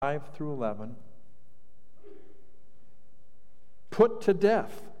5 through 11. Put to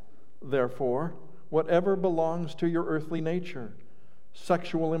death, therefore, whatever belongs to your earthly nature: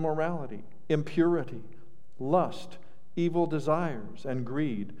 sexual immorality, impurity, lust, evil desires, and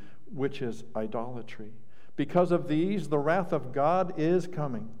greed, which is idolatry. Because of these, the wrath of God is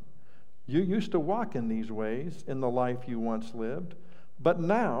coming. You used to walk in these ways in the life you once lived, but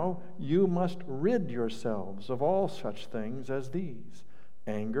now you must rid yourselves of all such things as these: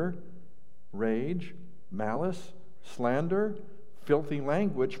 anger, rage, malice, slander, filthy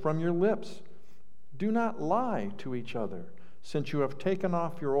language from your lips. Do not lie to each other, since you have taken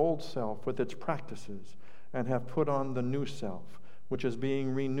off your old self with its practices and have put on the new self, which is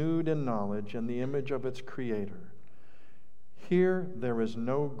being renewed in knowledge in the image of its Creator. Here there is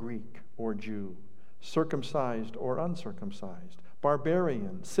no Greek or Jew, circumcised or uncircumcised,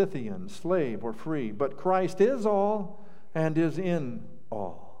 barbarian, Scythian, slave or free, but Christ is all and is in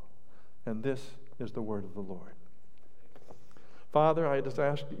all. And this is the word of the Lord. Father, I just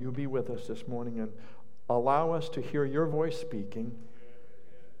ask that you be with us this morning and allow us to hear your voice speaking.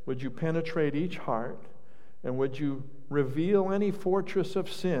 Would you penetrate each heart, and would you reveal any fortress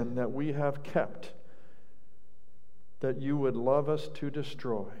of sin that we have kept, that you would love us to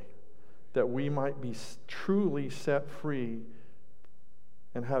destroy, that we might be truly set free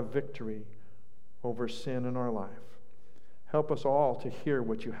and have victory over sin in our life. Help us all to hear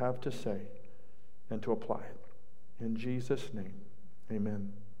what you have to say and to apply it. In Jesus' name,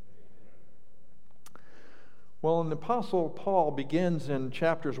 amen. Well, the Apostle Paul begins in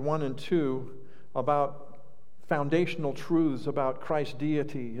chapters 1 and 2 about foundational truths about Christ's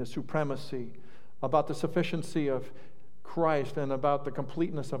deity, his supremacy, about the sufficiency of Christ, and about the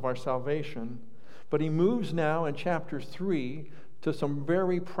completeness of our salvation. But he moves now in chapter 3 to some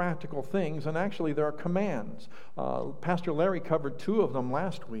very practical things, and actually there are commands. Pastor Larry covered 2 of them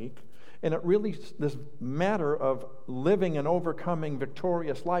last week. And it really, this matter of living and overcoming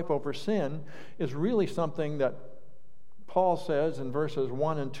victorious life over sin is really something that Paul says in verses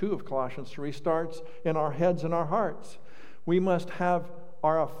 1 and 2 of Colossians 3 starts in our heads and our hearts. We must have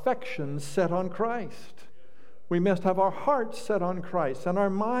our affections set on Christ. We must have our hearts set on Christ and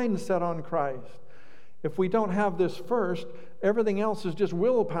our minds set on Christ. If we don't have this first, everything else is just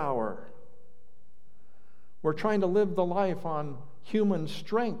willpower. We're trying to live the life on human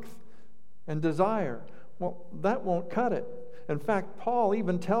strength and desire. Well, that won't cut it. In fact, Paul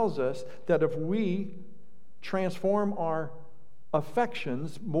even tells us that if we transform our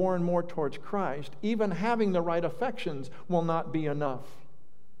affections more and more towards Christ, even having the right affections will not be enough.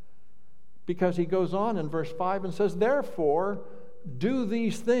 Because he goes on in verse 5 and says, therefore, do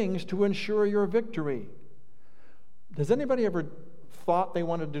these things to ensure your victory. Has anybody ever thought they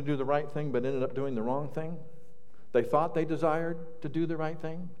wanted to do the right thing but ended up doing the wrong thing? They thought they desired to do the right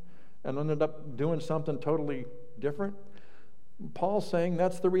thing and ended up doing something totally different? Paul's saying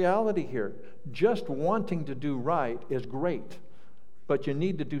that's the reality here. Just wanting to do right is great, but you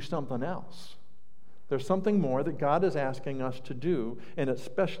need to do something else. There's something more that God is asking us to do, and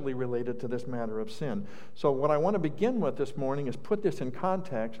especially related to this matter of sin. So what I want to begin with this morning is put this in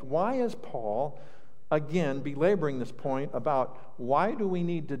context. Why is Paul, again, belaboring this point about why do we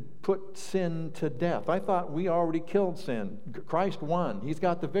need to put sin to death? I thought we already killed sin. Christ won. He's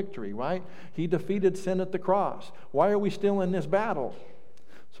got the victory, right? He defeated sin at the cross. Why are we still in this battle?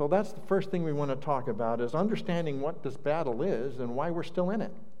 So that's the first thing we want to talk about, is understanding what this battle is and why we're still in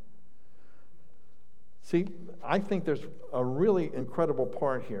it. See, I think there's a really incredible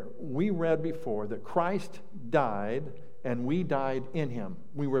part here. We read before that Christ died and we died in him.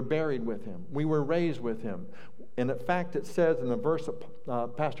 We were buried with him. We were raised with him. And in fact, it says in the verse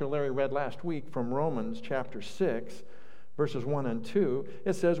that Pastor Larry read last week from Romans chapter 6, verses 1 and 2,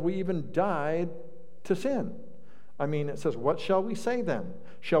 it says we even died to sin. I mean, it says, what shall we say then?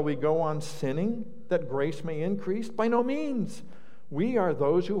 Shall we go on sinning that grace may increase? By no means. We are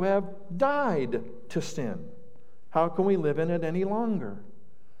those who have died to sin. How can we live in it any longer?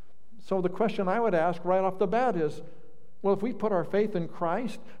 So the question I would ask right off the bat is, well, if we put our faith in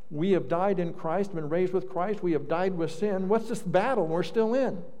Christ, we have died in Christ, been raised with Christ, we have died with sin, what's this battle we're still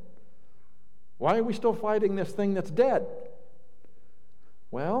in? Why are we still fighting this thing that's dead?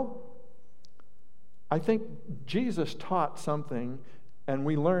 Well, I think Jesus taught something, and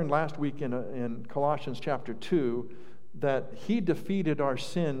we learned last week in Colossians chapter 2, that he defeated our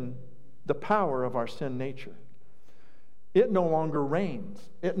sin, the power of our sin nature. It no longer reigns.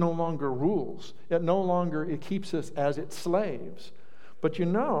 It no longer rules. It keeps us as its slaves. But you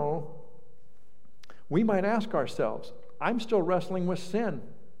know, we might ask ourselves, I'm still wrestling with sin.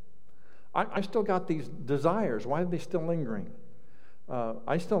 I still got these desires. Why are they still lingering?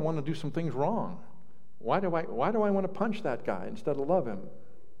 I still want to do some things wrong. Why do I want to punch that guy instead of love him?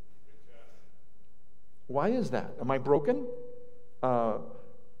 Why is that? Am I broken? Am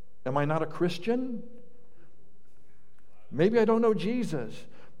I not a Christian? Maybe I don't know Jesus.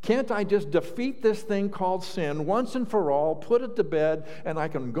 Can't I just defeat this thing called sin once and for all, put it to bed, and I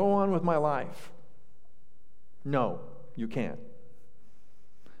can go on with my life? No, you can't.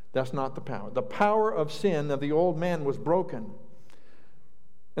 That's not the power. The power of sin of the old man was broken.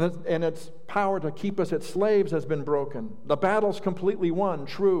 And its power to keep us as slaves has been broken. The battle's completely won,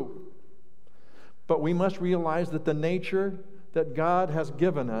 true. But we must realize that the nature that God has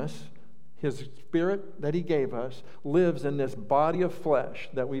given us, His Spirit that He gave us, lives in this body of flesh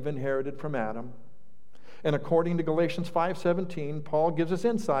that we've inherited from Adam. And according to Galatians 5:17, Paul gives us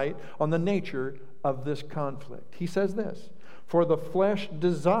insight on the nature of this conflict. He says this, "For the flesh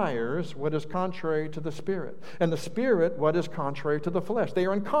desires what is contrary to the Spirit, and the Spirit what is contrary to the flesh." They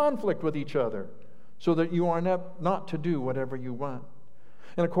are in conflict with each other, so that you are not to do whatever you want.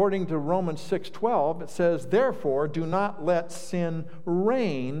 And according to Romans 6:12, it says, "Therefore, do not let sin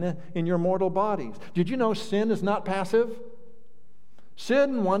reign in your mortal bodies." Did you know sin is not passive?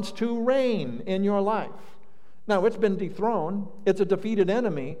 Sin wants to reign in your life. Now, it's been dethroned. It's a defeated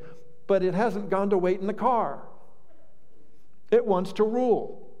enemy, but it hasn't gone to wait in the car. It wants to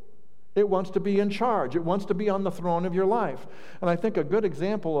rule. It wants to be in charge. It wants to be on the throne of your life. And I think a good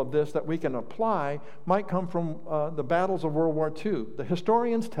example of this that we can apply might come from the battles of World War II. The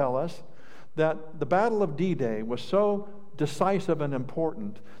historians tell us that the Battle of D-Day was so decisive and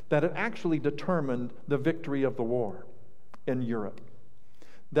important that it actually determined the victory of the war in Europe.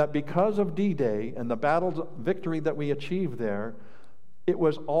 That because of D-Day and the battle's victory that we achieved there, it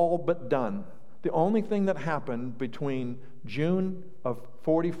was all but done. The only thing that happened between June of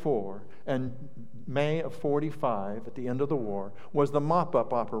 44 and May of 45, at the end of the war, was the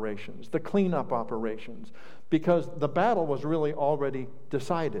mop-up operations, the cleanup operations, because the battle was really already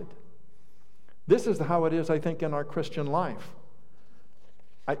decided. This is how it is, I think, in our Christian life.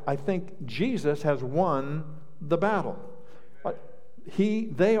 I think Jesus has won the battle.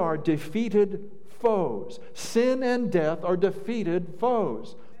 They are defeated foes. Sin and death are defeated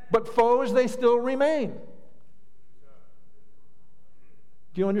foes. But foes, they still remain.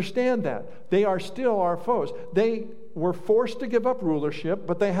 Do you understand that? They are still our foes. They were forced to give up rulership,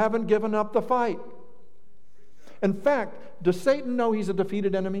 but they haven't given up the fight. In fact, does Satan know he's a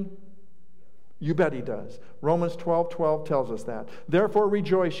defeated enemy? You bet he does. Romans 12:12 tells us that. "Therefore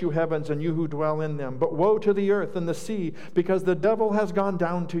rejoice, you heavens, and you who dwell in them. But woe to the earth and the sea, because the devil has gone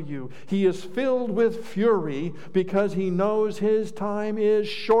down to you. He is filled with fury, because he knows his time is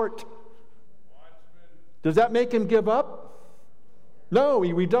short." Does that make him give up? No,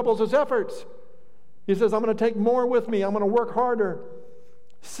 he redoubles his efforts. He says, "I'm going to take more with me. I'm going to work harder."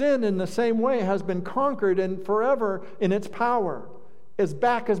 Sin, in the same way, has been conquered and forever in its power. Its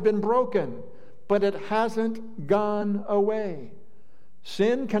back has been broken, but it hasn't gone away.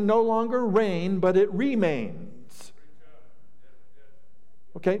 Sin can no longer reign, but it remains.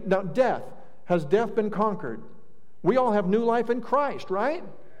 Okay, now death. Has death been conquered? We all have new life in Christ, right?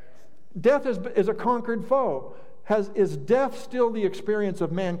 Death is a conquered foe. Is death still the experience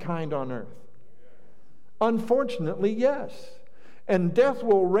of mankind on earth? Unfortunately, yes. And death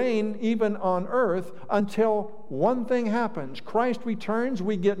will reign even on earth until one thing happens. Christ returns,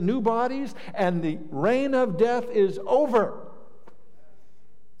 we get new bodies, and the reign of death is over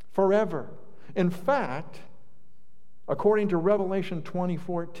forever. In fact, according to Revelation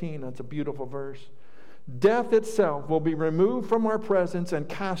 20:14, that's a beautiful verse, death itself will be removed from our presence and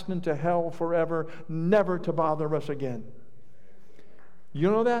cast into hell forever, never to bother us again. You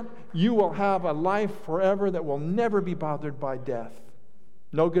know that? You will have a life forever that will never be bothered by death.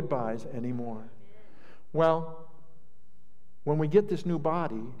 No goodbyes anymore. Well, when we get this new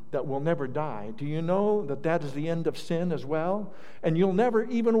body that will never die, do you know that that is the end of sin as well? And you'll never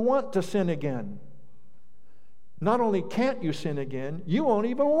even want to sin again. Not only can't you sin again, you won't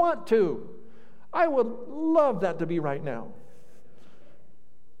even want to. I would love that to be right now.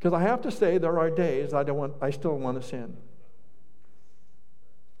 Because I have to say, there are days I still want to sin.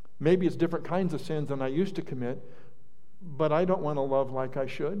 Maybe it's different kinds of sins than I used to commit, but I don't want to love like I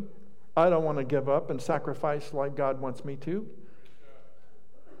should. I don't want to give up and sacrifice like God wants me to.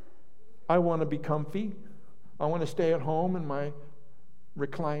 I want to be comfy. I want to stay at home in my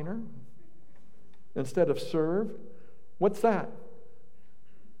recliner instead of serve. What's that?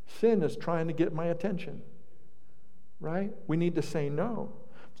 Sin is trying to get my attention, right? We need to say no.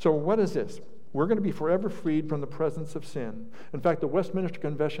 So what is this? We're going to be forever freed from the presence of sin. In fact, the Westminster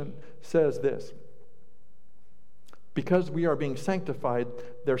Confession says this: Because we are being sanctified,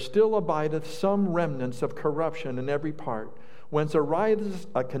 there still abideth some remnants of corruption in every part, whence arises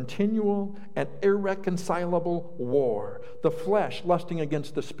a continual and irreconcilable war, the flesh lusting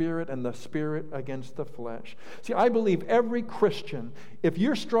against the Spirit, and the Spirit against the flesh. See, I believe every Christian, if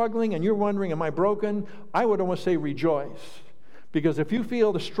you're struggling and you're wondering, am I broken? I would almost say rejoice. Because if you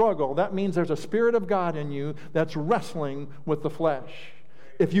feel the struggle, that means there's a Spirit of God in you that's wrestling with the flesh.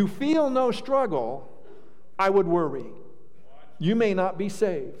 If you feel no struggle, I would worry. You may not be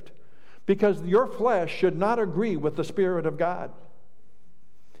saved. Because your flesh should not agree with the Spirit of God.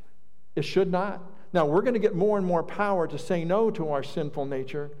 It should not. Now, we're going to get more and more power to say no to our sinful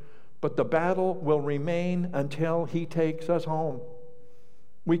nature, but the battle will remain until He takes us home.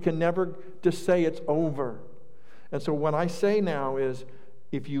 We can never just say it's over. And so what I say now is,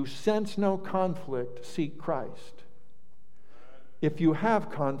 if you sense no conflict, seek Christ. If you have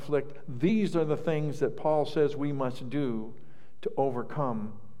conflict, these are the things that Paul says we must do to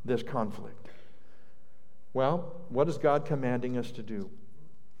overcome this conflict. Well, what is God commanding us to do?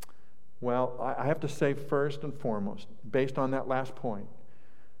 Well, I have to say first and foremost, based on that last point,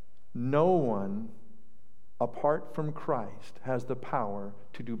 no one apart from Christ has the power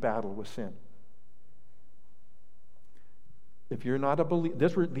to do battle with sin. If you're not a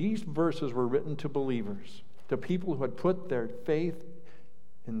believer, these verses were written to believers, to people who had put their faith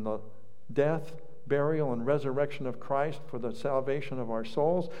in the death, burial, and resurrection of Christ for the salvation of our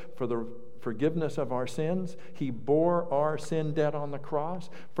souls, for the forgiveness of our sins. He bore our sin debt on the cross.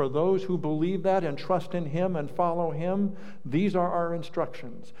 For those who believe that and trust in Him and follow Him, these are our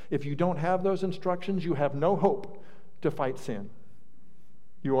instructions. If you don't have those instructions, you have no hope to fight sin.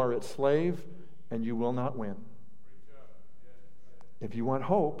 You are its slave, and you will not win. If you want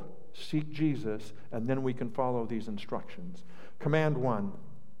hope, seek Jesus, and then we can follow these instructions. Command 1.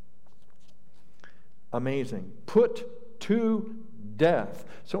 Amazing. Put to death.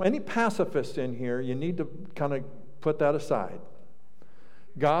 So any pacifists in here, you need to kind of put that aside.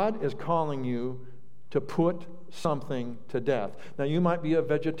 God is calling you to put something to death. Now, you might be a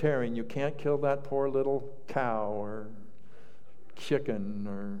vegetarian. You can't kill that poor little cow or chicken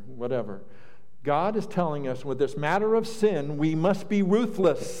or whatever. God is telling us with this matter of sin, we must be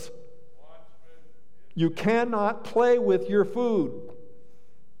ruthless. You cannot play with your food.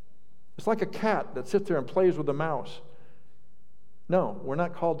 It's like a cat that sits there and plays with a mouse. No, we're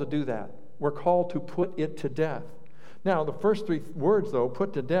not called to do that. We're called to put it to death. Now, the first 3 words, though,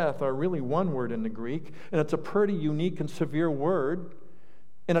 put to death, are really one word in the Greek, and it's a pretty unique and severe word,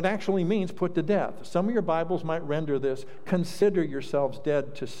 and it actually means put to death. Some of your Bibles might render this, consider yourselves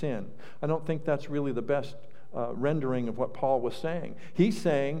dead to sin. I don't think that's really the best rendering of what Paul was saying. He's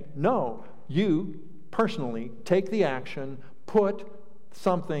saying, no, you personally take the action, put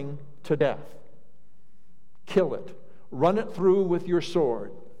something to death. Kill it. Run it through with your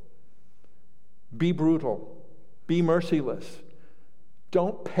sword. Be brutal. Be merciless.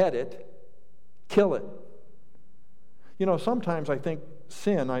 Don't pet it. Kill it. You know, sometimes I think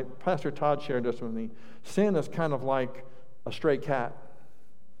sin, Pastor Todd shared this with me, sin is kind of like a stray cat.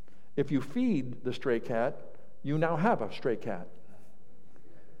 If you feed the stray cat, you now have a stray cat.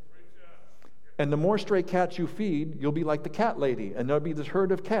 And the more stray cats you feed, you'll be like the cat lady, and there'll be this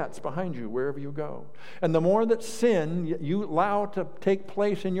herd of cats behind you wherever you go. And the more that sin you allow to take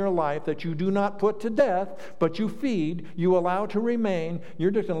place in your life that you do not put to death, but you feed, you allow to remain,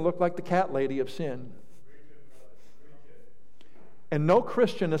 you're just going to look like the cat lady of sin. And no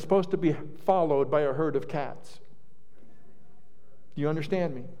Christian is supposed to be followed by a herd of cats. Do you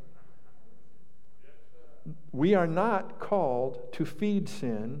understand me? We are not called to feed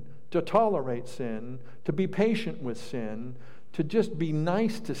sin, to tolerate sin, to be patient with sin, to just be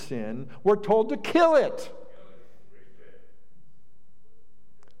nice to sin. We're told to kill it.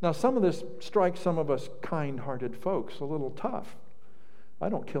 Now, some of this strikes some of us kind-hearted folks a little tough. I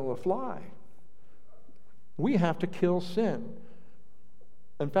don't kill a fly. We have to kill sin.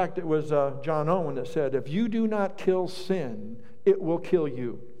 In fact, it was John Owen that said, if you do not kill sin, it will kill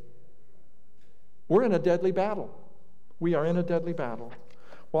you. We're in a deadly battle. We are in a deadly battle.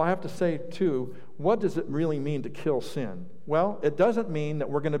 Well, I have to say, too, what does it really mean to kill sin? Well, it doesn't mean that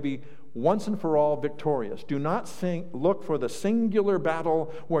we're going to be once and for all victorious. Do not look for the singular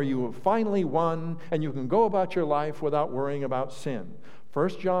battle where you have finally won and you can go about your life without worrying about sin. 1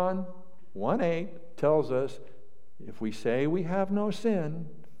 John 1:8 tells us, if we say we have no sin,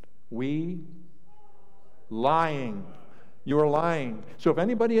 we lying. You are lying. So if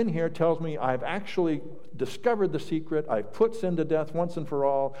anybody in here tells me I've actually discovered the secret, I've put sin to death once and for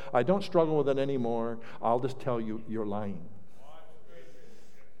all, I don't struggle with it anymore, I'll just tell you, you're lying.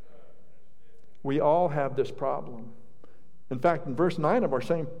 We all have this problem. In fact, in verse 9 of our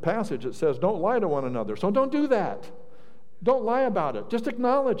same passage, it says, don't lie to one another. So don't do that. Don't lie about it. Just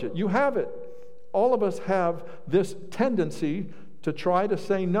acknowledge it. You have it. All of us have this tendency to try to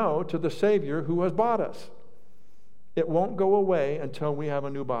say no to the Savior who has bought us. It won't go away until we have a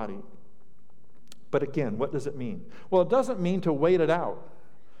new body. But again, what does it mean? Well, it doesn't mean to wait it out,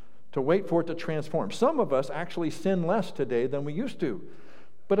 to wait for it to transform. Some of us actually sin less today than we used to.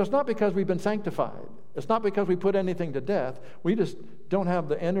 But it's not because we've been sanctified. It's not because we put anything to death. We just don't have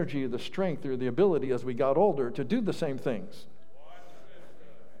the energy, the strength, or the ability as we got older to do the same things.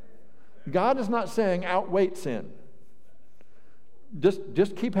 God is not saying outweight sin.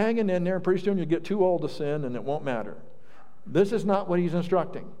 Just keep hanging in there, and pretty soon you'll get too old to sin and it won't matter. This is not what he's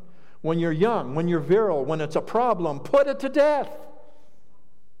instructing. When you're young, when you're virile, when it's a problem, put it to death.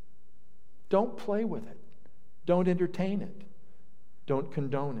 Don't play with it. Don't entertain it. Don't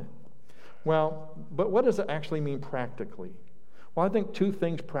condone it. Well, but what does it actually mean practically? Well, I think two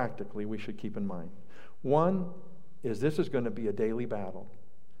things practically we should keep in mind. One is this is going to be a daily battle.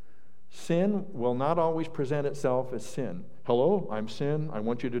 Sin will not always present itself as sin. Hello, I'm sin. I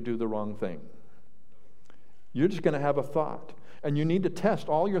want you to do the wrong thing. You're just going to have a thought. And you need to test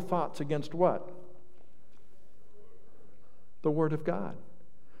all your thoughts against what? The Word of God.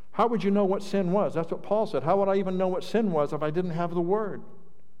 How would you know what sin was? That's what Paul said. How would I even know what sin was if I didn't have the Word?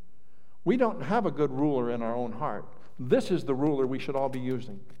 We don't have a good ruler in our own heart. This is the ruler we should all be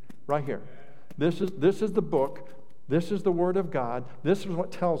using. Right here. This is the book. This is the Word of God. This is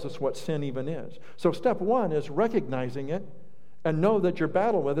what tells us what sin even is. So step one is recognizing it and know that your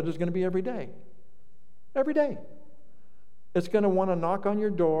battle with it is going to be every day. Every day. It's going to want to knock on your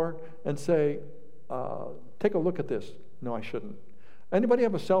door and say, take a look at this. No, I shouldn't. Anybody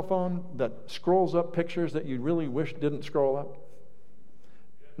have a cell phone that scrolls up pictures that you really wish didn't scroll up?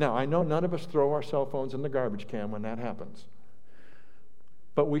 Now, I know none of us throw our cell phones in the garbage can when that happens.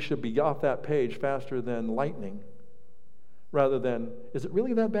 But we should be off that page faster than lightning, rather than, is it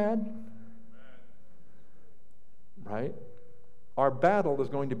really that bad? Right? Our battle is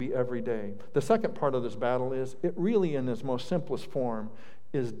going to be every day. The second part of this battle is, it really in its most simplest form,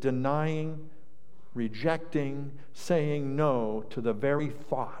 is denying, rejecting, saying no to the very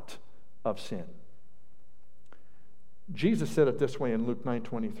thought of sin. Jesus said it this way in Luke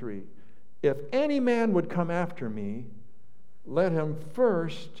 9:23. If any man would come after me, let him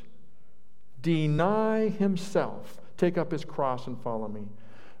first deny himself, take up his cross and follow me.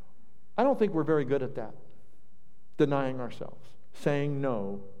 I don't think we're very good at that, denying ourselves, saying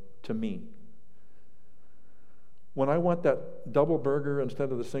no to me. When I want that double burger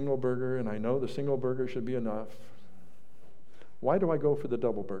instead of the single burger, and I know the single burger should be enough, why do I go for the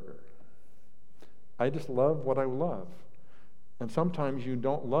double burger? I just love what I love. And sometimes you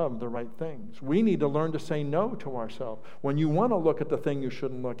don't love the right things. We need to learn to say no to ourselves. When you want to look at the thing you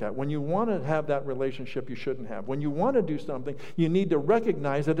shouldn't look at, when you want to have that relationship you shouldn't have, when you want to do something, you need to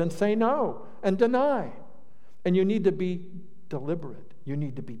recognize it and say no and deny. And you need to be deliberate. You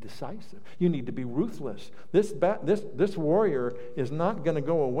need to be decisive. You need to be ruthless. This warrior is not going to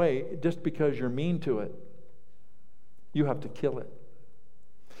go away just because you're mean to it. You have to kill it.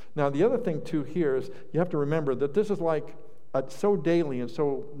 Now, the other thing, too, here is you have to remember that this is like so daily and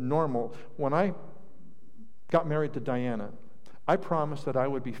so normal. When I got married to Diana, I promised that I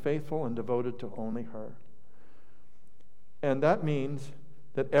would be faithful and devoted to only her. And that means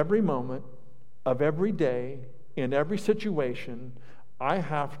that every moment of every day, in every situation, I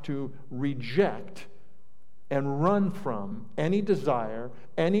have to reject and run from any desire,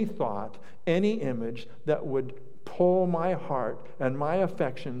 any thought, any image that would pull my heart and my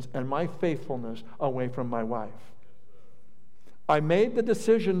affections and my faithfulness away from my wife. I made the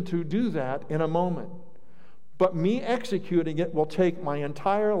decision to do that in a moment. But me executing it will take my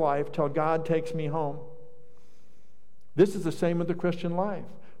entire life till God takes me home. This is the same with the Christian life.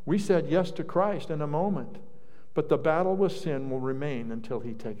 We said yes to Christ in a moment, but the battle with sin will remain until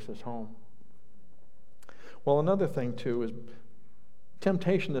he takes us home. Well, another thing, too, is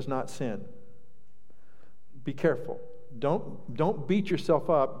temptation is not sin. Be careful. Don't beat yourself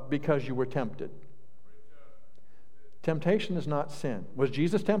up because you were tempted. Temptation is not sin. Was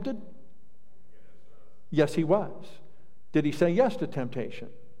Jesus tempted? Yes, he was. Did he say yes to temptation?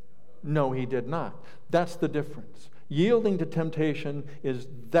 No, he did not. That's the difference. Yielding to temptation is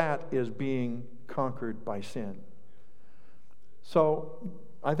being conquered by sin. So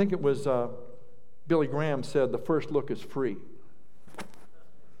I think it was Billy Graham said the first look is free.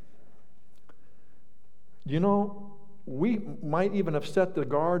 You know, we might even have set the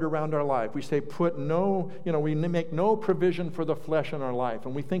guard around our life. We say, we make no provision for the flesh in our life,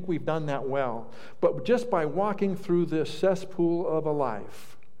 and we think we've done that well. But just by walking through this cesspool of a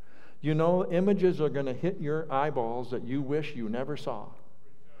life, images are going to hit your eyeballs that you wish you never saw.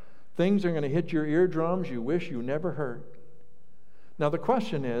 Things are going to hit your eardrums you wish you never heard. Now the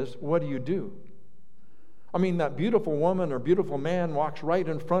question is, what do you do? I mean, that beautiful woman or beautiful man walks right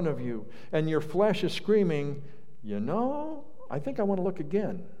in front of you, and your flesh is screaming, I think I want to look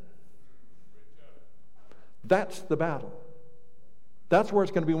again. That's the battle. That's where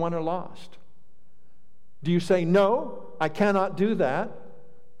it's going to be won or lost. Do you say, no, I cannot do that?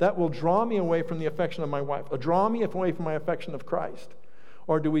 That will draw me away from the affection of my wife, or draw me away from my affection of Christ.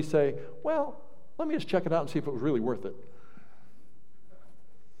 Or do we say, well, let me just check it out and see if it was really worth it?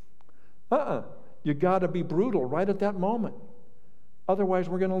 You got to be brutal right at that moment. Otherwise,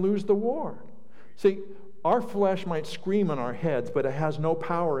 we're going to lose the war. See, our flesh might scream in our heads, but it has no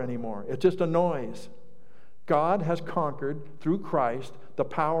power anymore. It's just a noise. God has conquered, through Christ, the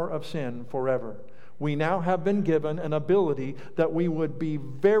power of sin forever. We now have been given an ability that we would be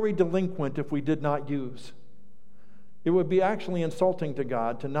very delinquent if we did not use. It would be actually insulting to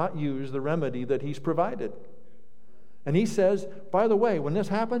God to not use the remedy that He's provided. And He says, by the way, when this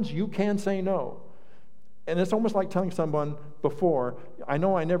happens, you can say no. And it's almost like telling someone before, I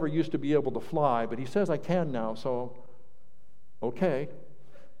know I never used to be able to fly, but He says I can now, so okay.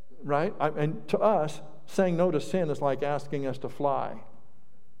 Right? And to us, saying no to sin is like asking us to fly.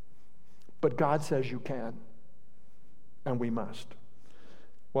 But God says you can, and we must.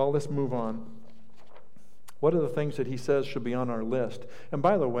 Well, let's move on. What are the things that He says should be on our list? And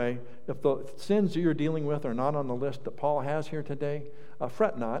by the way, if the sins that you're dealing with are not on the list that Paul has here today,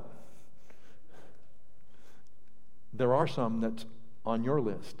 fret not. There are some that's on your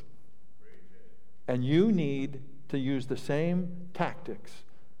list. And you need to use the same tactics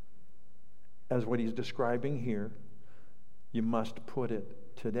as what he's describing here. You must put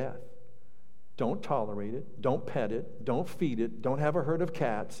it to death. Don't tolerate it. Don't pet it. Don't feed it. Don't have a herd of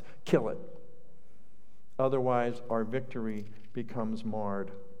cats. Kill it. Otherwise, our victory becomes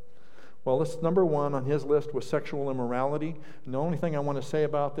marred. Well, number one on his list was sexual immorality. And the only thing I want to say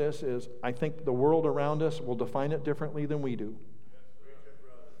about this is I think the world around us will define it differently than we do.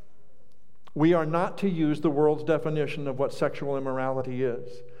 We are not to use the world's definition of what sexual immorality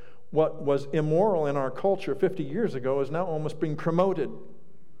is. What was immoral in our culture 50 years ago is now almost being promoted.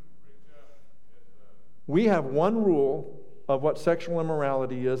 We have one rule of what sexual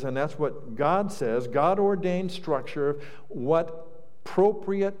immorality is, and that's what God says, God-ordained structure, what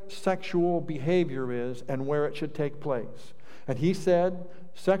appropriate sexual behavior is and where it should take place. And He said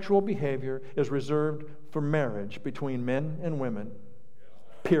sexual behavior is reserved for marriage between men and women,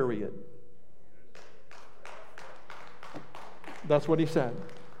 period. That's what He said.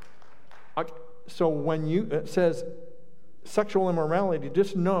 So when it says sexual immorality,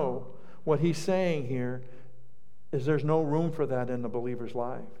 just know what He's saying here is there's no room for that in the believer's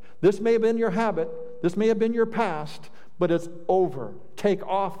life. This may have been your habit, this may have been your past, but it's over. Take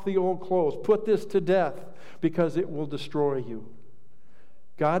off the old clothes. Put this to death because it will destroy you.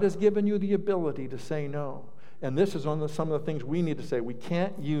 God has given you the ability to say no. And this is some of the things we need to say. We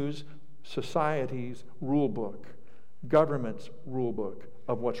can't use society's rule book, government's rule book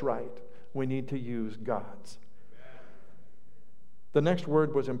of what's right. We need to use God's. The next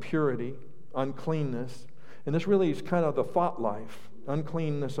word was impurity, uncleanness. And this really is kind of the thought life,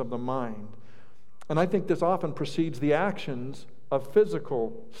 uncleanness of the mind. And I think this often precedes the actions of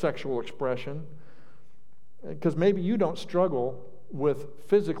physical sexual expression, because maybe you don't struggle with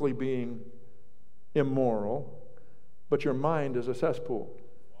physically being immoral, but your mind is a cesspool.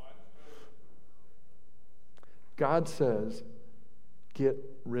 God says, get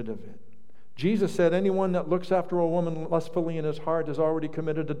rid of it. Jesus said, anyone that looks after a woman lustfully in his heart has already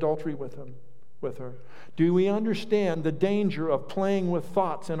committed adultery with her. Do we understand the danger of playing with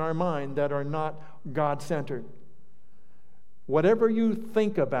thoughts in our mind that are not God-centered? Whatever you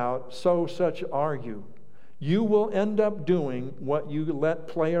think about, such are you. You will end up doing what you let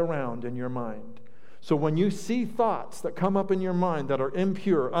play around in your mind. So when you see thoughts that come up in your mind that are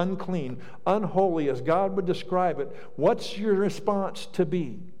impure, unclean, unholy, as God would describe it, what's your response to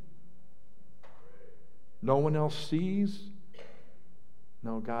be? No one else sees?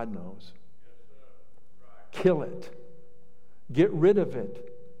 No, God knows. Kill it. Get rid of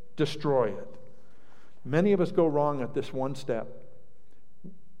it. Destroy it. Many of us go wrong at this one step.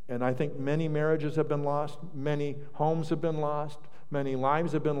 And I think many marriages have been lost, many homes have been lost, many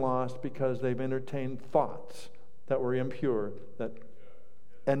lives have been lost because they've entertained thoughts that were impure that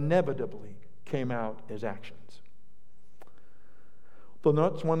inevitably came out as actions. The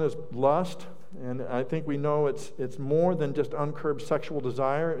next one is lust. And I think we know it's more than just uncurbed sexual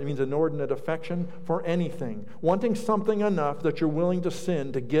desire. It means inordinate affection for anything. Wanting something enough that you're willing to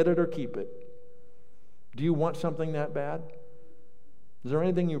sin to get it or keep it. Do you want something that bad? Is there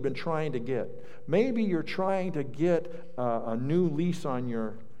anything you've been trying to get? Maybe you're trying to get a new lease on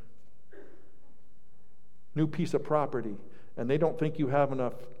your new piece of property, and they don't think you have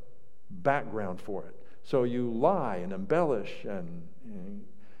enough background for it. So you lie and embellish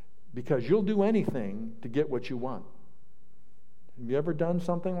because you'll do anything to get what you want. Have you ever done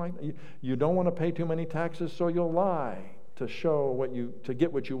something like that? You don't want to pay too many taxes, so you'll lie to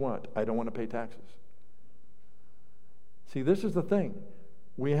get what you want. I don't want to pay taxes. See, this is the thing.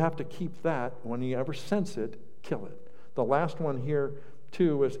 We have to keep that. When you ever sense it, kill it. The last one here,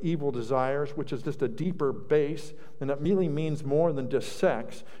 too, is evil desires, which is just a deeper base, and it really means more than just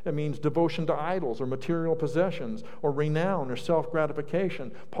sex. It means devotion to idols or material possessions or renown or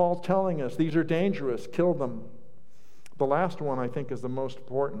self-gratification. Paul's telling us these are dangerous. Kill them. The last one, I think, is the most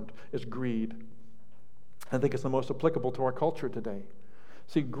important, is greed. I think it's the most applicable to our culture today.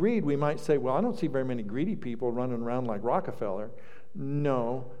 See, greed, we might say, well, I don't see very many greedy people running around like Rockefeller.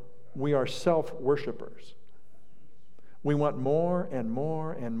 No, we are self-worshipers. We want more and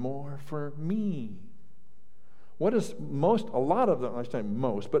more and more for me. What is a lot of them, I say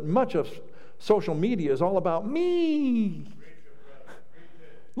most, but much of social media is all about me.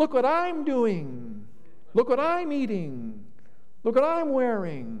 Look what I'm doing. Look what I'm eating. Look what I'm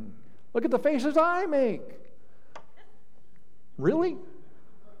wearing. Look at the faces I make. Really?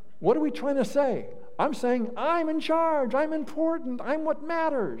 What are we trying to say? I'm saying I'm in charge. I'm important. I'm what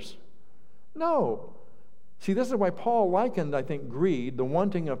matters. No. See, this is why Paul likened, I think, greed, the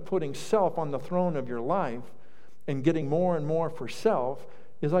wanting of putting self on the throne of your life and getting more and more for self,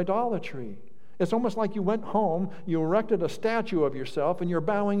 is idolatry. It's almost like you went home, you erected a statue of yourself, and you're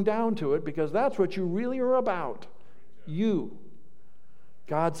bowing down to it because that's what you really are about. You.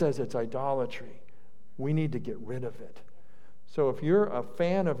 God says it's idolatry. We need to get rid of it. So if you're a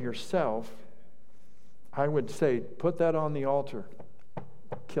fan of yourself, I would say put that on the altar.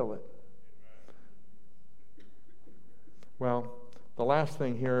 Kill it. Well, the last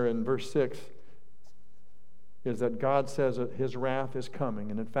thing here in verse 6 is that God says that his wrath is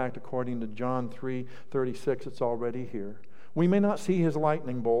coming. And in fact, according to John 3:36, it's already here. We may not see his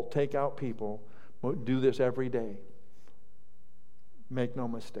lightning bolt take out people, but do this every day. Make no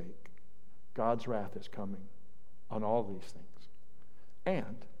mistake. God's wrath is coming on all these things.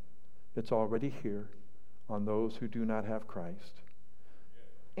 And it's already here on those who do not have Christ.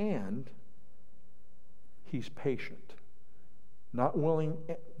 And he's patient, not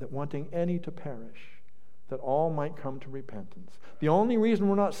wanting any to perish, that all might come to repentance. The only reason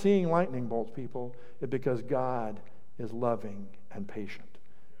we're not seeing lightning bolts, people, is because God is loving and patient,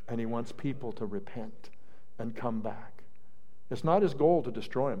 and he wants people to repent and come back. It's not his goal to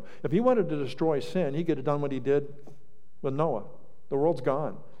destroy them. If he wanted to destroy sin, he could have done what he did with Noah. The world's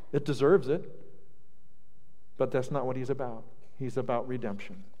gone. It deserves it. But that's not what he's about. He's about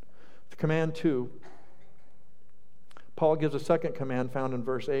redemption. Command 2. Paul gives a second command found in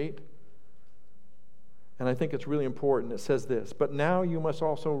verse 8. And I think it's really important. It says this, "But now you must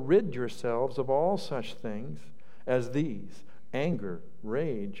also rid yourselves of all such things as these: anger,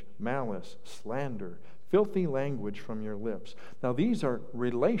 rage, malice, slander, filthy language from your lips." Now these are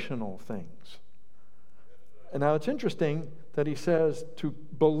relational things. And now it's interesting that he says to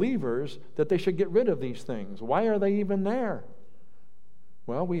believers that they should get rid of these things. Why are they even there?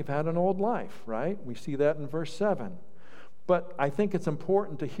 Well, we've had an old life, right? We see that in verse 7. But I think it's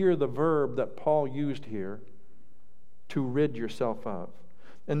important to hear the verb that Paul used here, to rid yourself of.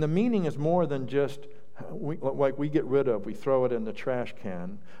 And the meaning is more than just like we get rid of, we throw it in the trash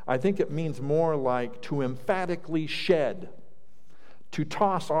can. I think it means more like to emphatically shed, to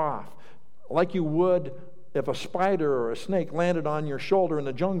toss off, like you would if a spider or a snake landed on your shoulder in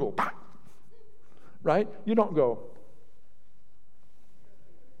the jungle. Right? You don't go.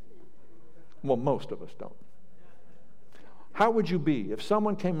 Well, most of us don't. How would you be if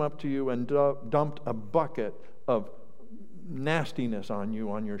someone came up to you and dumped a bucket of nastiness on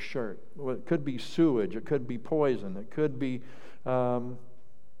you on your shirt? Well, it could be sewage, it could be poison, it could be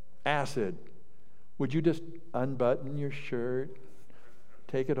acid. Would you just unbutton your shirt,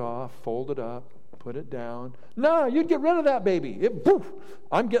 take it off, fold it up, put it down? No, you'd get rid of that baby. Poof,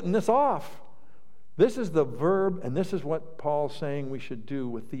 I'm getting this off. This is the verb, and this is what Paul's saying we should do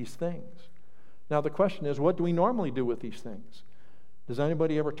with these things. Now the question is, what do we normally do with these things? Does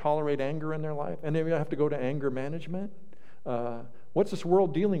anybody ever tolerate anger in their life? Any of you have to go to anger management? What's this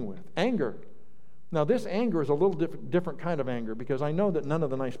world dealing with? Anger. Now, this anger is a little different kind of anger, because I know that none of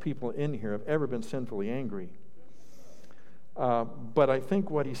the nice people in here have ever been sinfully angry. But I think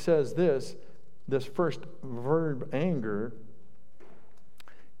what he says this first verb, anger,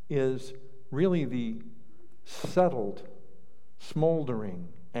 is really the settled, smoldering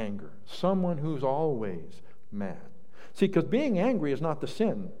anger. Someone who's always mad. See, because being angry is not the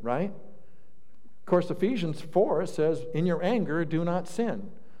sin, right? Of course, Ephesians 4 says, in your anger, do not sin.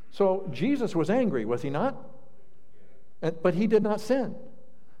 So Jesus was angry, was he not? But he did not sin.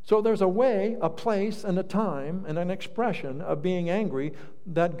 So there's a way, a place, and a time, and an expression of being angry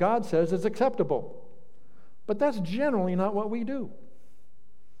that God says is acceptable. But that's generally not what we do.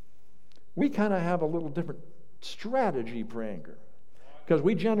 We kind of have a little different strategy for anger. Because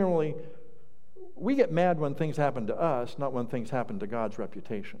we get mad when things happen to us, not when things happen to God's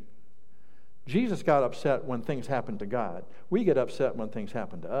reputation. Jesus got upset when things happened to God. We get upset when things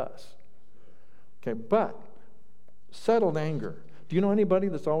happen to us. Okay, but settled anger. Do you know anybody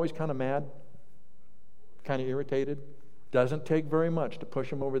that's always kind of mad? Kind of irritated? Doesn't take very much to push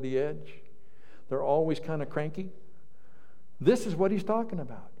them over the edge. They're always kind of cranky. This is what he's talking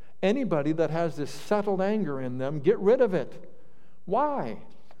about. Anybody that has this settled anger in them, get rid of it. Why?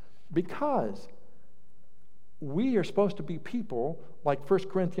 Because we are supposed to be people like 1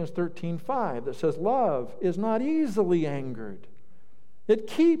 Corinthians 13:5 that says love is not easily angered. It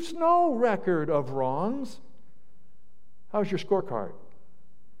keeps no record of wrongs. How's your scorecard?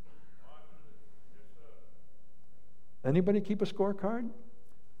 Anybody keep a scorecard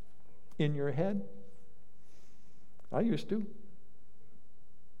in your head? I used to.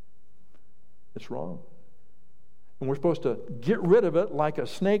 It's wrong. And we're supposed to get rid of it like a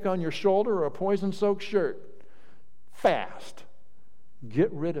snake on your shoulder or a poison-soaked shirt. Fast.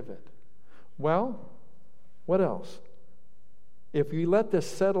 Get rid of it. Well, what else? If you let this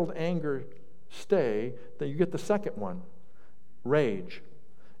settled anger stay, then you get the second one, rage.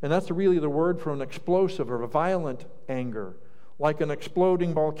 And that's really the word for an explosive or a violent anger, like an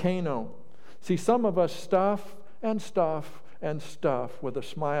exploding volcano. See, some of us stuff and stuff and stuff with a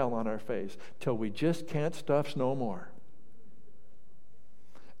smile on our face till we just can't stuff no more.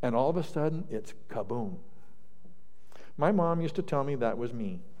 And all of a sudden, it's kaboom. My mom used to tell me that was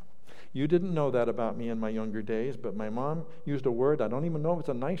me. You didn't know that about me in my younger days, but my mom used a word, I don't even know if it's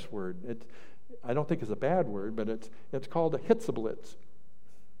a nice word. I don't think it's a bad word, but it's called a Hitzeblitz.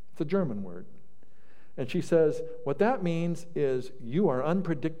 It's a German word. And she says, what that means is you are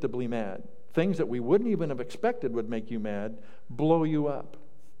unpredictably mad. Things that we wouldn't even have expected would make you mad blow you up.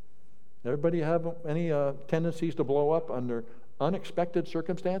 Everybody have any tendencies to blow up under unexpected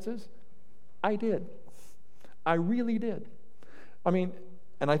circumstances? I did. I really did. I mean,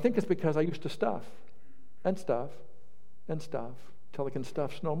 and I think it's because I used to stuff and stuff and stuff till I can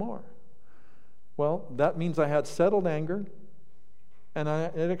stuff no more. Well, that means I had settled anger and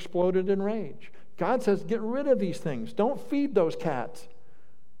it exploded in rage. God says, get rid of these things. Don't feed those cats.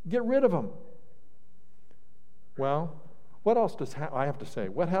 Get rid of them. Well, what else does I have to say?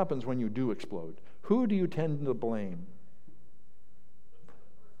 What happens when you do explode? Who do you tend to blame?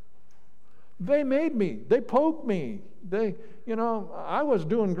 They made me. They poked me. I was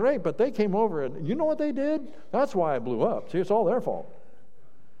doing great, but they came over and you know what they did? That's why I blew up. See, it's all their fault.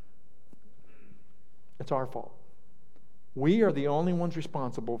 It's our fault. We are the only ones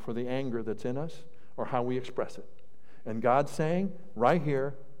responsible for the anger that's in us or how we express it. And God's saying, right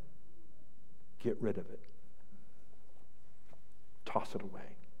here, get rid of it. Toss it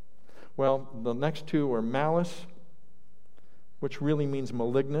away. Well, the next two are malice, which really means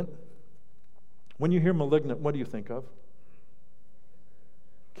malignant. When you hear malignant, what do you think of?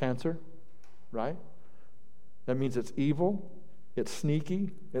 Cancer, right? That means it's evil, it's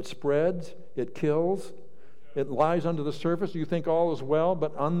sneaky, it spreads, it kills, it lies under the surface. You think all is well,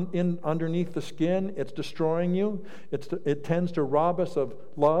 but underneath the skin, it's destroying you. It tends to rob us of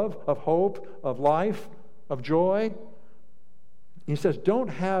love, of hope, of life, of joy. He says, don't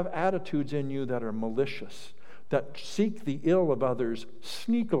have attitudes in you that are malicious, that seek the ill of others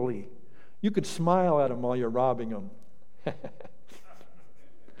sneakily. You could smile at them while you're robbing them.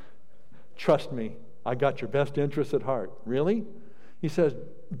 Trust me, I got your best interests at heart. Really? He says,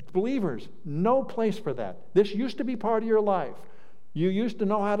 believers, no place for that. This used to be part of your life. You used to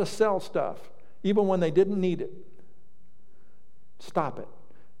know how to sell stuff, even when they didn't need it. Stop it.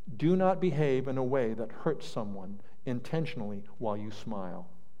 Do not behave in a way that hurts someone intentionally while you smile.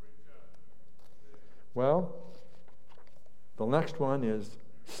 Well, the next one is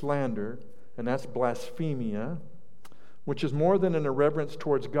slander, and that's blasphemia, which is more than an irreverence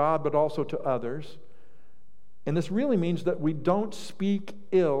towards God, but also to others. And this really means that we don't speak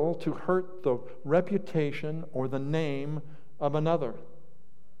ill to hurt the reputation or the name of another.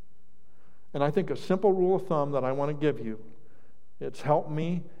 And I think a simple rule of thumb that I want to give you, it's helped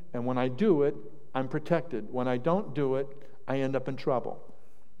me, and when I do it, I'm protected. When I don't do it, I end up in trouble.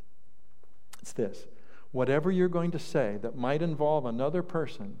 It's this: whatever you're going to say that might involve another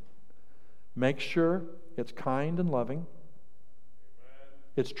person, make sure it's kind and loving,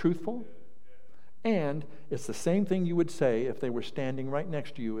 it's truthful, and it's the same thing you would say if they were standing right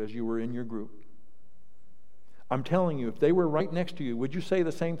next to you as you were in your group. I'm telling you, if they were right next to you, would you say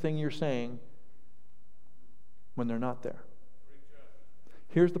the same thing you're saying when they're not there?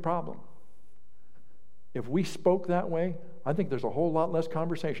 Here's the problem. If we spoke that way, I think there's a whole lot less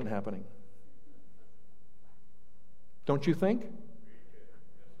conversation happening. Don't you think?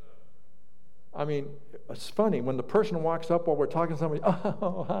 I mean, it's funny. When the person walks up while we're talking to somebody,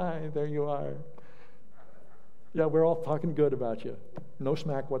 oh, hi, there you are. Yeah, we're all talking good about you. No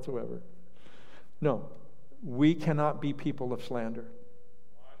smack whatsoever. No, we cannot be people of slander.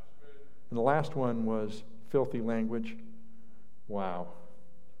 And the last one was filthy language. Wow.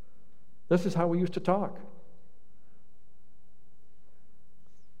 This is how we used to talk.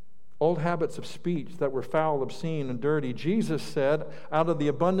 Old habits of speech that were foul, obscene, and dirty. Jesus said, out of the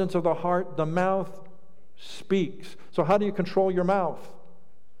abundance of the heart, the mouth speaks. So how do you control your mouth?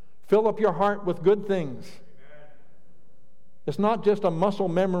 Fill up your heart with good things. It's not just a muscle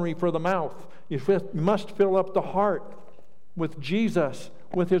memory for the mouth. You must fill up the heart with Jesus,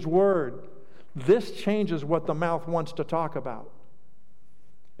 with His Word. This changes what the mouth wants to talk about.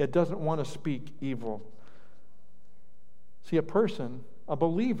 It doesn't want to speak evil. See, a person, a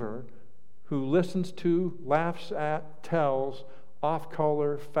believer, who listens to, laughs at, tells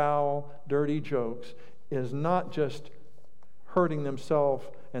off-color, foul, dirty jokes is not just hurting themselves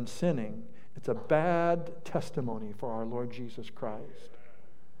and sinning. It's a bad testimony for our Lord Jesus Christ.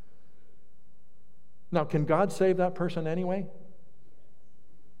 Now, can God save that person anyway?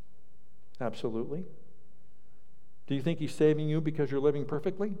 Absolutely. Do you think He's saving you because you're living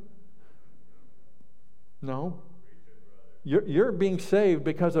perfectly? No. You're being saved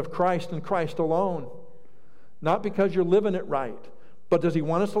because of Christ and Christ alone. Not because you're living it right. But does He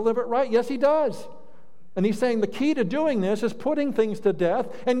want us to live it right? Yes, He does. And He's saying the key to doing this is putting things to death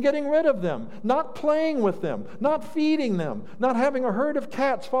and getting rid of them. Not playing with them. Not feeding them. Not having a herd of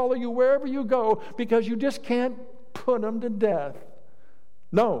cats follow you wherever you go because you just can't put them to death.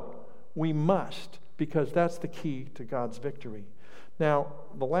 No, we must, because that's the key to God's victory. Now,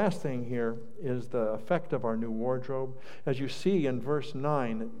 the last thing here is the effect of our new wardrobe. As you see in verse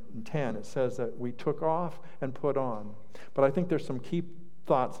 9 and 10, it says that we took off and put on. But I think there's some key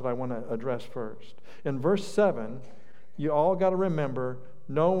thoughts that I want to address first. In verse 7, you all got to remember,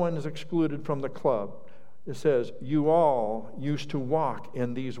 no one is excluded from the club. It says, you all used to walk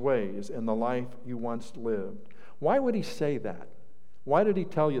in these ways in the life you once lived. Why would he say that? Why did he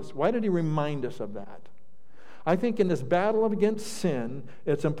tell you? Why did he remind us of that? I think in this battle against sin,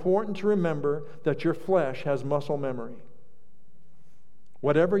 it's important to remember that your flesh has muscle memory.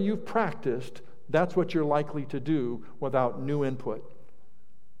 Whatever you've practiced, that's what you're likely to do without new input.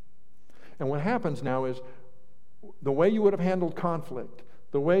 And what happens now is the way you would have handled conflict,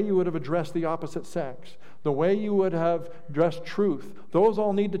 the way you would have addressed the opposite sex, the way you would have addressed truth, those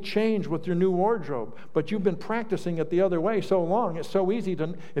all need to change with your new wardrobe. But you've been practicing it the other way so long, it's so easy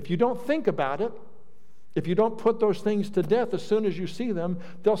to, if you don't think about it, if you don't put those things to death as soon as you see them,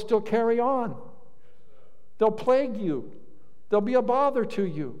 they'll still carry on. They'll plague you. They'll be a bother to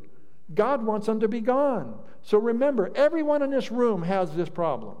you. God wants them to be gone. So remember, everyone in this room has this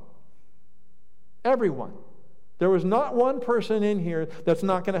problem. Everyone. There was not one person in here that's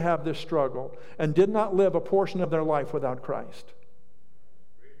not going to have this struggle and did not live a portion of their life without Christ.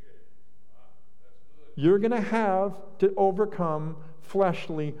 You're going to have to overcome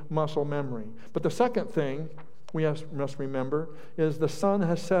fleshly muscle memory. But the second thing we must remember is the Son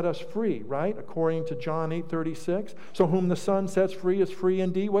has set us free, right? According to John 8:36. So whom the Son sets free is free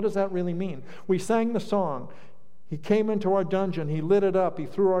indeed. What does that really mean? We sang the song. He came into our dungeon. He lit it up. He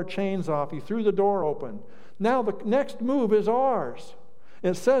threw our chains off. He threw the door open. Now the next move is ours.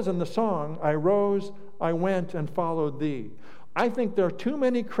 It says in the song, I rose, I went, and followed thee. I think there are too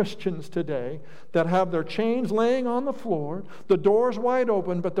many Christians today that have their chains laying on the floor, the doors wide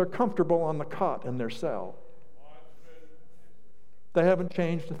open, but they're comfortable on the cot in their cell. They haven't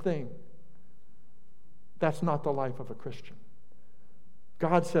changed a thing. That's not the life of a Christian.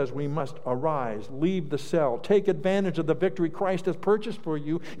 God says we must arise, leave the cell, take advantage of the victory Christ has purchased for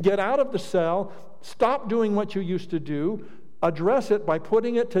you, get out of the cell, stop doing what you used to do, address it by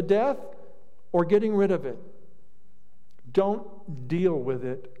putting it to death or getting rid of it. Don't deal with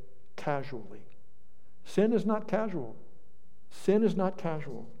it casually. Sin is not casual. Sin is not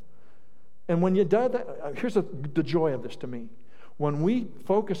casual. And when you do that, here's the joy of this to me. When we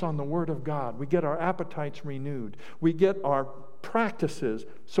focus on the Word of God, we get our appetites renewed. We get our practices,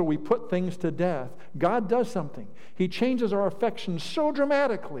 so we put things to death. God does something. He changes our affections so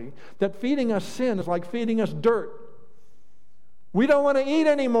dramatically that feeding us sin is like feeding us dirt. We don't want to eat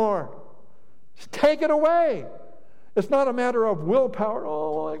anymore. Just take it away. It's not a matter of willpower.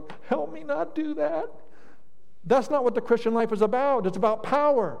 Oh, help me not do that. That's not what the Christian life is about. It's about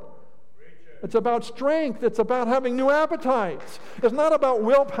power. It's about strength. It's about having new appetites. It's not about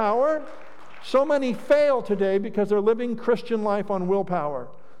willpower. So many fail today because they're living Christian life on willpower.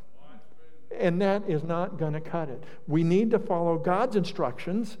 And that is not going to cut it. We need to follow God's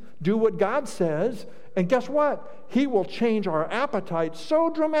instructions, do what God says, and guess what? He will change our appetite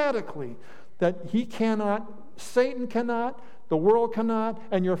so dramatically that Satan cannot, the world cannot,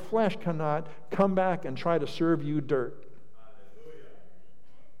 and your flesh cannot come back and try to serve you dirt.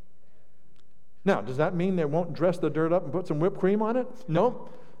 Now, does that mean they won't dress the dirt up and put some whipped cream on it? No.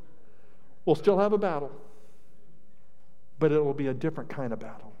 We'll still have a battle. But it will be a different kind of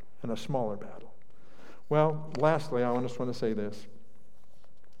battle and a smaller battle. Well, lastly, I just want to say this.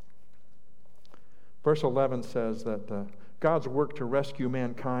 Verse 11 says that God's work to rescue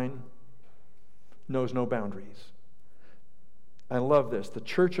mankind knows no boundaries. I love this. The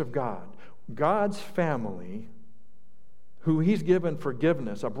church of God, God's family, who He's given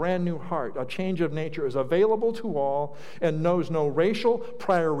forgiveness, a brand new heart, a change of nature, is available to all and knows no racial,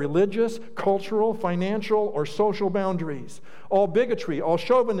 prior religious, cultural, financial, or social boundaries. All bigotry, all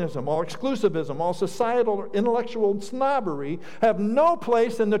chauvinism, all exclusivism, all societal or intellectual snobbery have no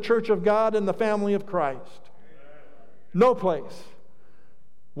place in the church of God and the family of Christ. No place.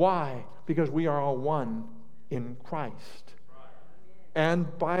 Why? Because we are all one in Christ.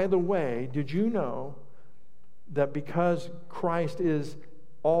 And by the way, did you know that because Christ is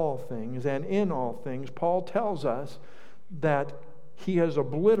all things and in all things, Paul tells us that He has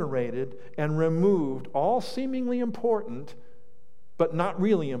obliterated and removed all seemingly important, but not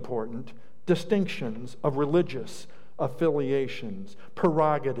really important, distinctions of religious affiliations,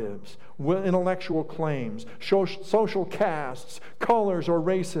 prerogatives, intellectual claims, social castes, colors, or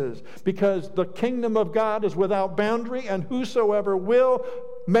races, because the kingdom of God is without boundary, and whosoever will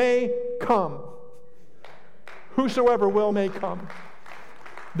may come. Whosoever will may come.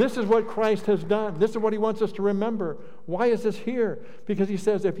 This is what Christ has done. This is what He wants us to remember. Why is this here? Because He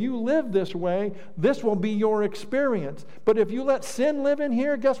says if you live this way, this will be your experience. But if you let sin live in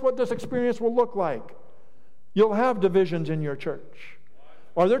here, guess what this experience will look like? You'll have divisions in your church.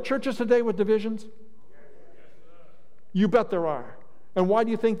 Are there churches today with divisions? You bet there are. And why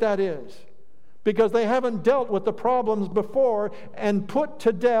do you think that is? Because they haven't dealt with the problems before and put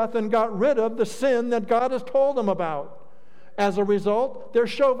to death and got rid of the sin that God has told them about. As a result, there's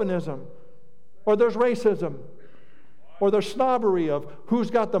chauvinism, or there's racism, or there's snobbery of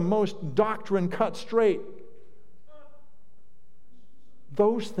who's got the most doctrine cut straight.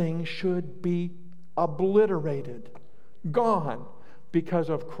 Those things should be obliterated, gone, because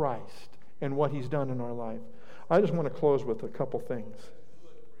of Christ and what He's done in our life. I just want to close with a couple things.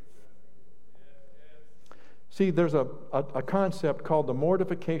 See, there's a concept called the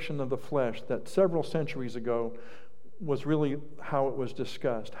mortification of the flesh that several centuries ago was really how it was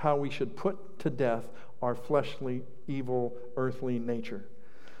discussed, how we should put to death our fleshly, evil, earthly nature.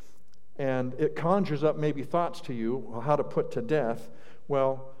 And it conjures up maybe thoughts to you, how to put to death.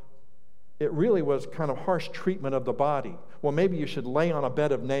 Well, it really was kind of harsh treatment of the body. Well, maybe you should lay on a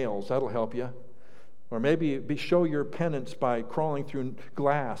bed of nails. That'll help you. Or maybe show your penance by crawling through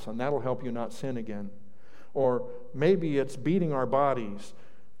glass, and that'll help you not sin again. Or maybe it's beating our bodies.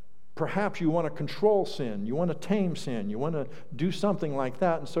 Perhaps you want to control sin. You want to tame sin. You want to do something like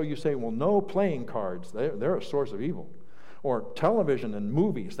that. And so you say, well, no playing cards. They're a source of evil. Or television and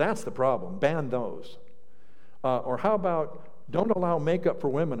movies. That's the problem. Ban those. Or how about don't allow makeup for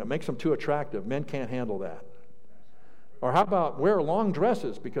women. It makes them too attractive. Men can't handle that. Or how about wear long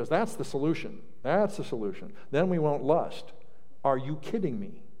dresses, because that's the solution. That's the solution. Then we won't lust. Are you kidding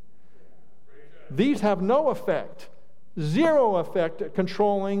me? These have no effect, zero effect at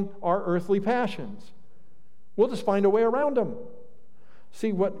controlling our earthly passions. We'll just find a way around them.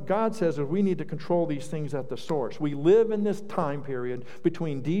 See, what God says is we need to control these things at the source. We live in this time period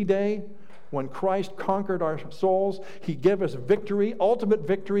between D-Day, when Christ conquered our souls. He gave us victory. Ultimate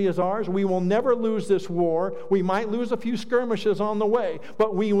victory is ours. We will never lose this war. We might lose a few skirmishes on the way,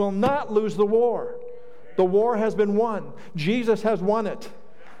 but we will not lose the war. The war has been won. Jesus has won it.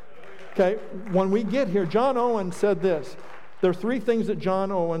 Okay, when we get here, John Owen said this. There are three things that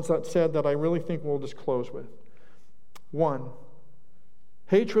John Owen said that I really think we'll just close with. One,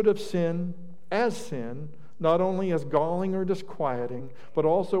 hatred of sin as sin, not only as galling or disquieting, but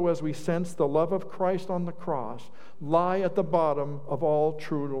also as we sense the love of Christ on the cross, lie at the bottom of all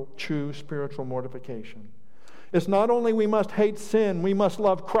true spiritual mortification. It's not only we must hate sin, we must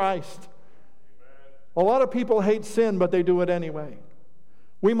love Christ. A lot of people hate sin, but they do it anyway.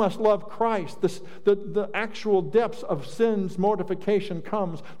 We must love Christ. The actual depths of sin's mortification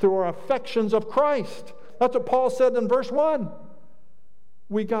comes through our affections of Christ. That's what Paul said in verse 1.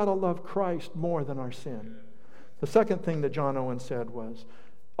 We got to love Christ more than our sin. The second thing that John Owen said was,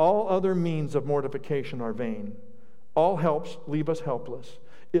 all other means of mortification are vain. All helps leave us helpless.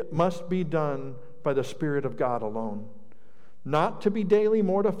 It must be done by the Spirit of God alone. Not to be daily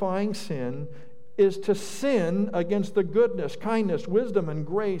mortifying sin is to sin against the goodness, kindness, wisdom, and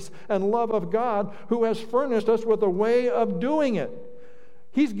grace and love of God, who has furnished us with a way of doing it.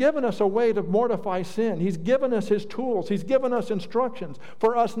 He's given us a way to mortify sin. He's given us His tools. He's given us instructions.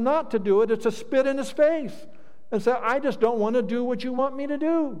 For us not to do it, it's to spit in His face and say, I just don't want to do what you want me to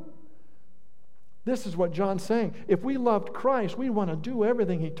do. This is what John's saying. If we loved Christ, we want to do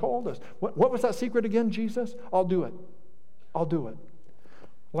everything He told us. What was that secret again, Jesus? I'll do it. I'll do it.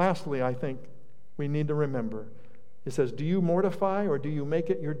 Lastly, I think we need to remember, it says, do you mortify or do you make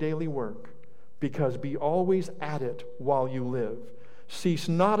it your daily work? Because be always at it while you live. Cease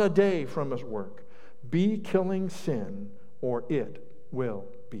not a day from His work. Be killing sin, or it will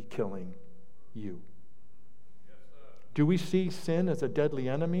be killing you. Do we see sin as a deadly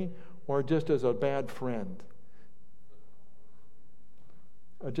enemy or just as a bad friend?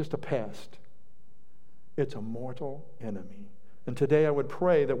 Or just a pest? It's a mortal enemy. And today I would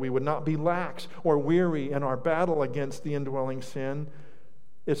pray that we would not be lax or weary in our battle against the indwelling sin.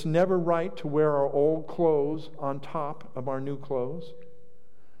 It's never right to wear our old clothes on top of our new clothes.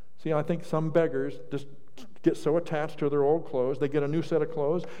 See, I think some beggars just get so attached to their old clothes, they get a new set of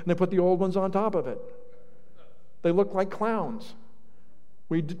clothes, and they put the old ones on top of it. They look like clowns.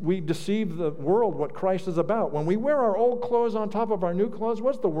 We deceive the world what Christ is about. When we wear our old clothes on top of our new clothes,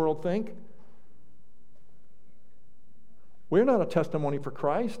 what's the world think? We're not a testimony for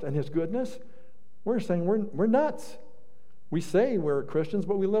Christ and His goodness. We're saying we're nuts. We say we're Christians,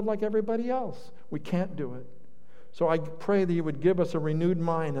 but we live like everybody else. We can't do it. So I pray that You would give us a renewed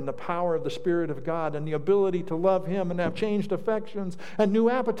mind and the power of the Spirit of God and the ability to love Him and have changed affections and new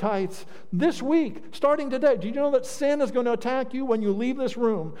appetites this week, starting today. Do you know that sin is going to attack you when you leave this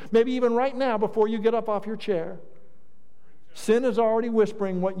room? Maybe even right now before you get up off your chair. Sin is already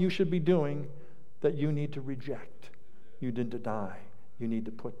whispering what you should be doing that you need to reject. You need to deny. You need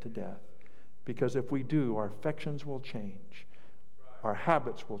to put to death. Because if we do, our affections will change. Our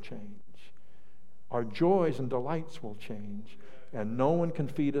habits will change. Our joys and delights will change. And no one can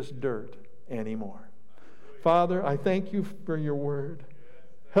feed us dirt anymore. Father, I thank You for Your word.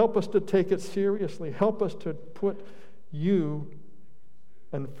 Help us to take it seriously. Help us to put You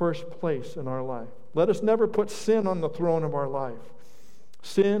in first place in our life. Let us never put sin on the throne of our life.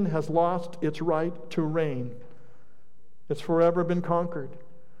 Sin has lost its right to reign. It's forever been conquered.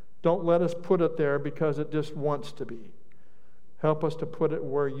 Don't let us put it there because it just wants to be. Help us to put it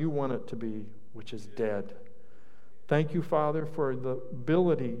where You want it to be, which is dead. Thank You, Father, for the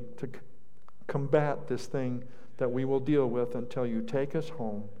ability to combat this thing that we will deal with until You take us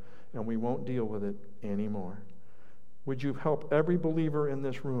home and we won't deal with it anymore. Would You help every believer in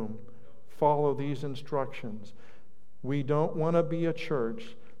this room follow these instructions? We don't want to be a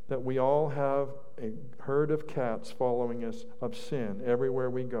church that we all have a herd of cats following us of sin everywhere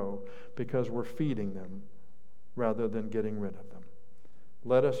we go because we're feeding them rather than getting rid of them.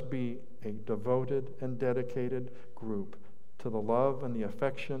 Let us be a devoted and dedicated group to the love and the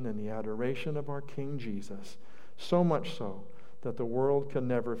affection and the adoration of our King Jesus, so much so that the world can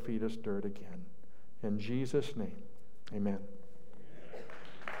never feed us dirt again. In Jesus' name, amen.